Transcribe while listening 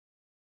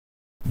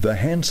The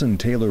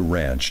Hansen-Taylor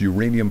Ranch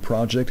uranium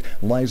project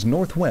lies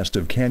northwest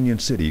of Canyon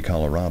City,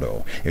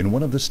 Colorado, in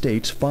one of the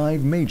state's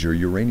 5 major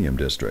uranium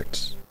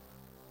districts.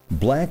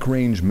 Black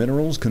Range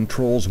Minerals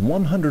controls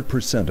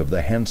 100% of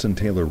the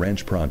Hansen-Taylor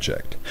Ranch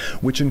project,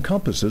 which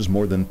encompasses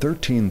more than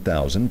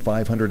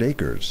 13,500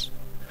 acres.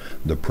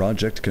 The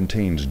project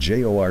contains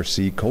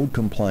JORC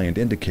code-compliant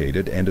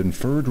indicated and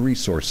inferred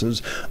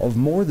resources of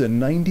more than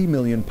 90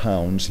 million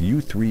pounds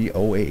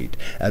U3O8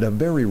 at a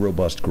very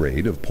robust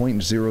grade of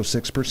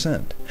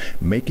 0.06%,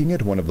 making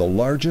it one of the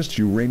largest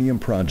uranium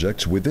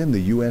projects within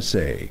the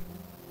USA.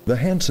 The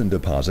Hansen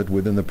deposit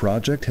within the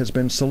project has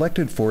been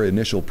selected for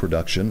initial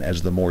production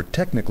as the more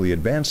technically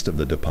advanced of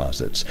the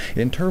deposits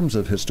in terms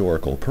of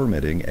historical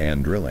permitting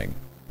and drilling.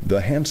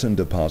 The Hansen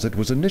deposit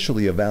was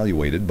initially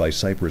evaluated by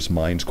Cypress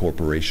Mines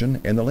Corporation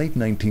in the late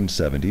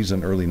 1970s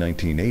and early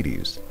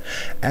 1980s.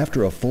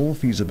 After a full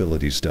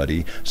feasibility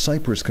study,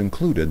 Cypress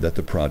concluded that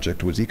the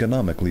project was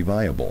economically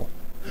viable.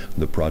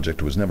 The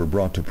project was never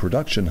brought to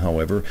production,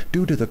 however,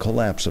 due to the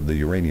collapse of the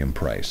uranium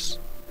price.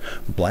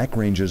 Black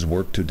Range's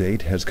work to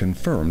date has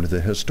confirmed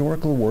the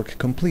historical work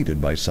completed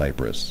by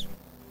Cypress.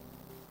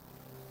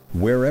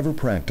 Wherever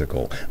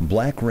practical,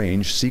 Black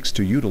Range seeks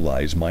to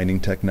utilize mining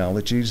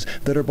technologies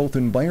that are both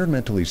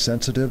environmentally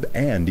sensitive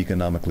and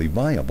economically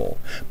viable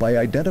by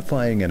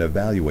identifying and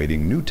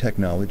evaluating new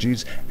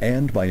technologies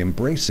and by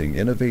embracing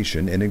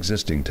innovation in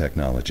existing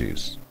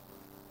technologies.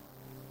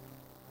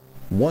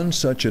 One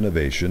such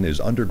innovation is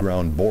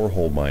underground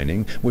borehole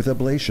mining with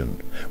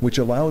ablation, which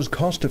allows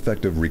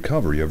cost-effective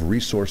recovery of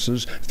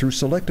resources through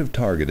selective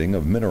targeting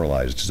of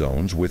mineralized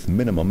zones with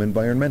minimum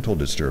environmental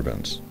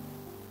disturbance.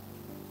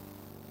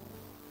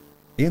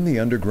 In the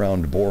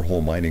underground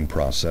borehole mining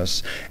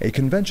process, a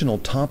conventional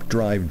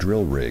top-drive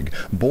drill rig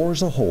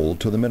bores a hole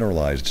to the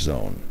mineralized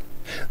zone.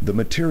 The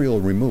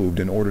material removed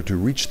in order to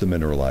reach the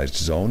mineralized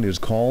zone is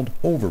called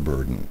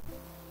overburden.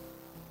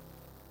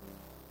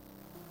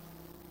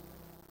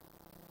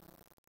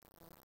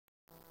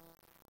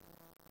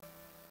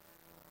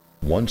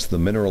 Once the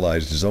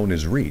mineralized zone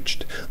is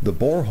reached, the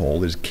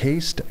borehole is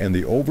cased and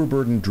the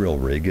overburden drill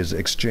rig is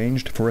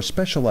exchanged for a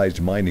specialized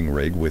mining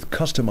rig with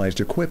customized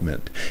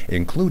equipment,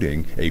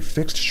 including a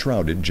fixed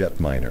shrouded jet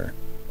miner.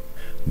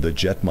 The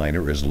jet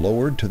miner is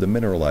lowered to the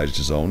mineralized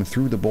zone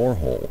through the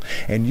borehole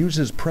and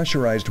uses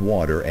pressurized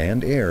water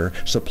and air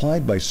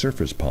supplied by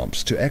surface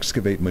pumps to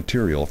excavate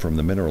material from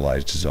the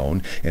mineralized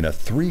zone in a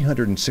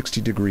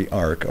 360-degree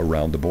arc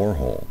around the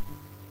borehole.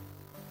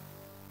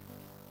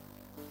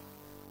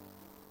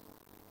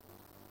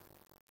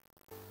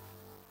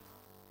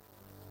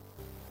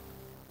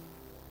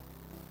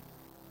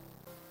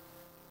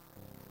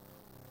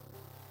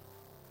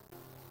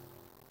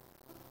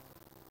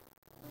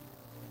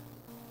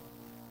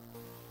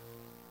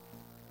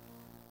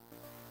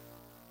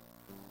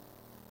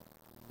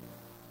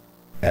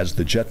 As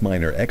the jet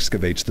miner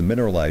excavates the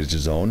mineralized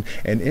zone,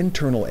 an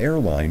internal air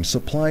line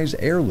supplies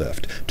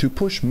airlift to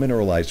push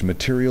mineralized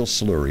material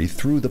slurry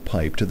through the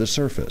pipe to the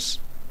surface.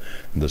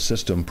 The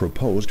system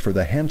proposed for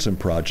the Hansen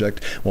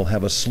project will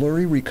have a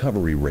slurry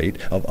recovery rate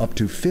of up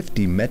to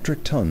 50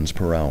 metric tons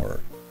per hour.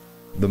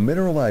 The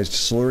mineralized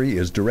slurry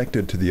is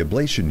directed to the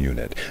ablation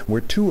unit,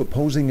 where 2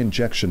 opposing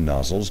injection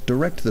nozzles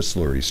direct the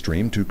slurry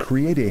stream to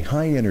create a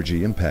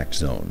high-energy impact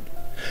zone.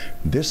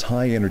 This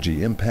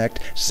high-energy impact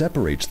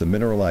separates the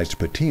mineralized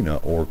patina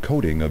or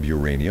coating of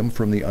uranium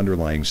from the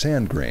underlying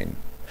sand grain.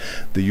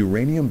 The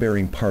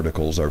uranium-bearing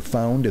particles are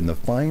found in the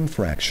fine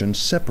fractions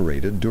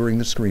separated during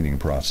the screening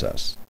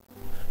process.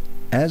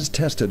 As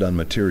tested on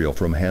material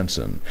from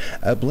Hansen,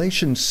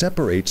 ablation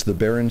separates the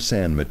barren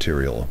sand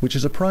material, which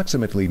is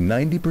approximately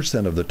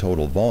 90% of the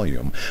total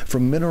volume,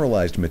 from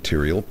mineralized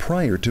material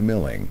prior to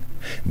milling.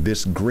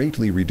 This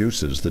greatly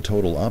reduces the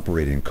total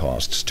operating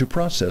costs to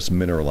process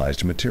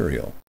mineralized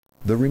material.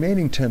 The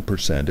remaining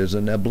 10% is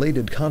an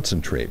ablated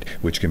concentrate,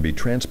 which can be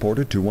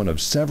transported to one of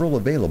several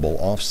available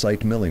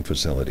off-site milling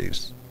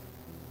facilities.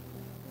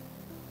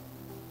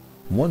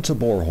 Once a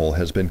borehole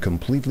has been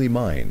completely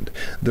mined,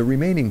 the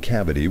remaining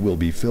cavity will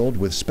be filled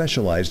with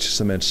specialized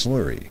cement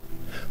slurry.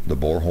 The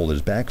borehole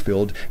is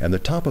backfilled and the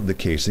top of the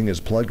casing is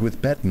plugged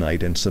with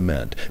bentonite and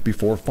cement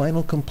before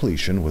final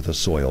completion with a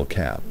soil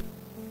cap.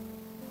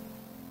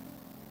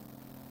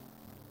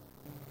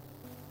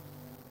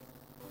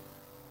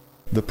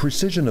 The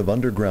precision of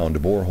underground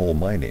borehole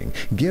mining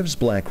gives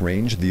Black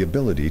Range the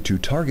ability to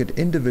target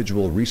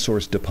individual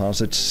resource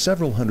deposits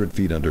several hundred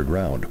feet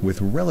underground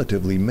with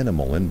relatively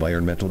minimal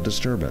environmental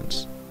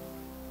disturbance.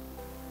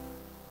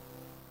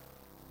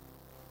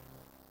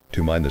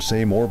 To mine the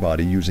same ore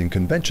body using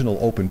conventional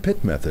open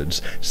pit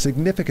methods,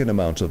 significant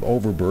amounts of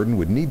overburden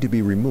would need to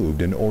be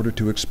removed in order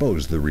to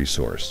expose the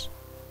resource.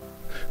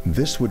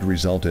 This would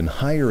result in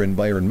higher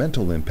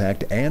environmental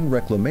impact and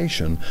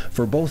reclamation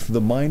for both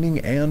the mining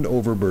and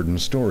overburden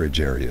storage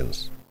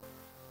areas.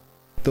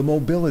 The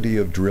mobility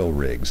of drill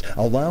rigs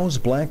allows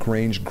Black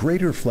Range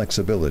greater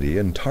flexibility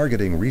in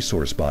targeting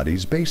resource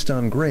bodies based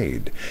on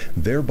grade,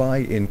 thereby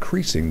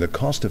increasing the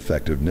cost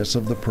effectiveness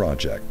of the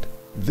project.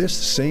 This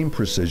same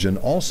precision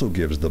also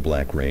gives the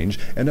Black Range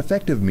an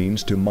effective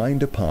means to mine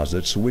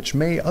deposits which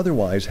may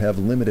otherwise have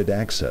limited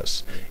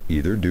access,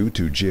 either due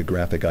to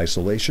geographic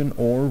isolation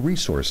or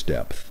resource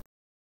depth.